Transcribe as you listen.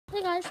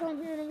guys, so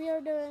I'm here and we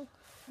are doing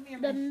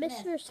the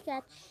Mr.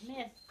 Sketch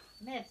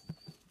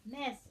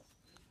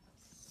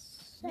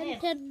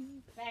Scented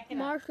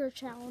Marker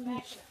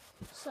Challenge.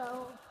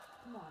 So,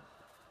 come on.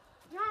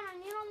 John, I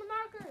need all the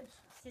markers.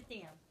 Sit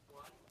down.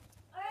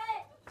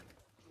 Alright.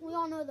 We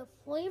all know the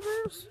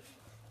flavors.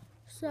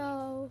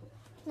 So,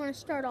 we're going to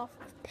start off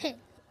with pink.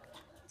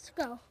 Let's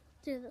go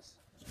do this.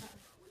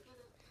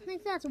 I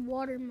think that's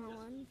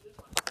watermelon.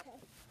 Okay.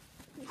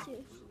 Let me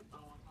see.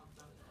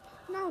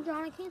 No,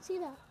 John, I can't see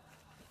that.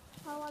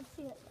 I want to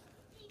see it.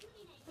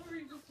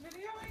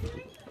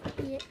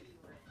 Yeah.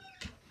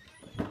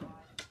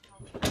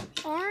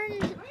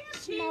 Orange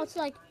smells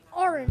like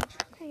orange.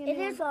 It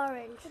is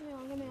orange. Give me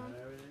on.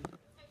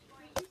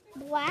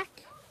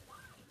 Black.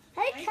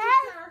 Hey, Kev.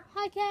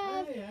 Hi,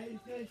 Kev. Hey, how you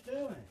guys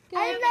doing? Good. I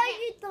didn't know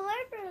you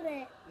delivered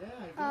it. Yeah,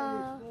 I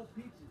got your small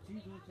pizza.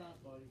 Cheese on top,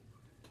 buddy.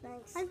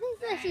 Thanks. I think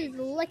this is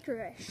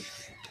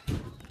licorice.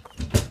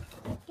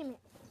 Give me it.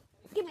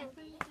 Give me it.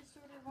 You just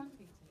ordered one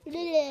pizza.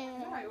 Yeah.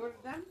 No, I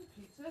ordered them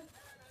pizza, and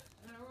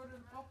I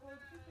ordered buffalo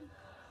chicken.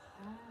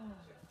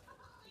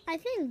 I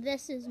think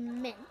this is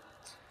mint.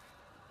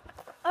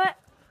 Alright,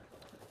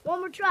 one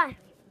more try.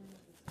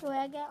 Wait,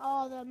 I get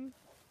all of them.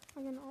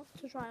 I'm going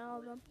to try all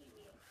of them.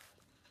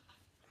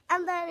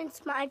 And then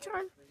it's my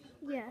turn.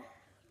 Yeah.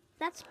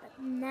 That's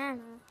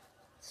banana.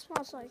 It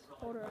smells like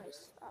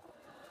pulverized stuff.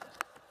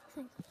 I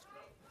think.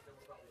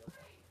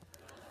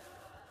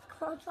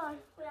 Close on.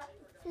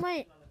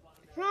 Wait.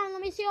 Ron,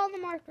 let me see all the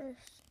markers.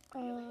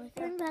 I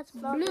think that's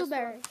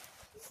blueberry.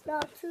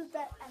 Smell too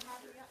bad. I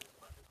have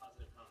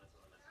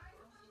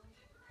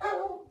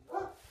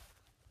it.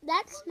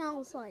 That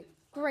smells like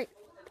grape.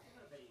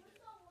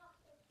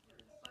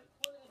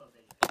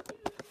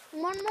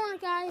 One more,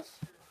 guys.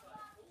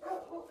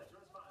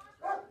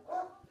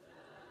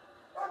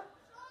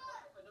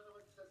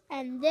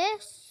 And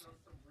this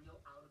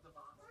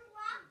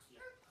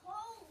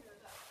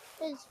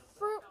is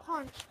fruit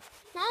punch.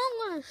 Now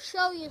I'm going to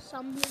show you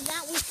something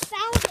that we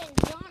found in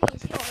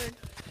Johnny's yard.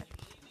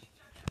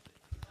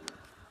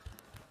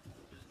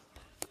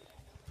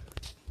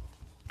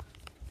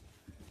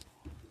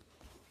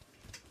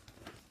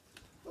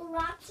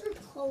 Rocks are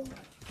cold.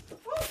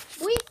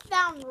 We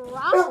found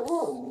rocks,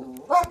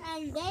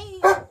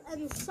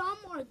 and some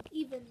are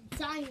even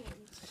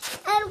diamonds.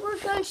 And we're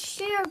going to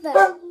share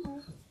them.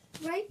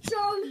 Right,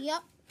 John?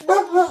 Yep.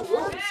 Some are going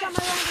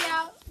to be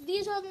out.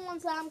 These are the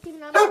ones that I'm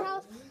keeping at my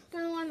house.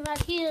 And the ones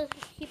that he is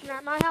keeping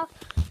at my house.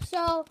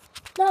 So,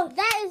 No,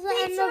 that is the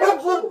these end are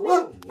of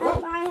the keeping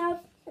at my house,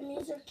 and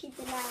these are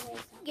keeping at his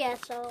house. Yeah,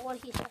 so what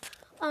he said.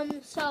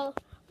 So,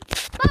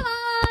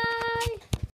 bye-bye!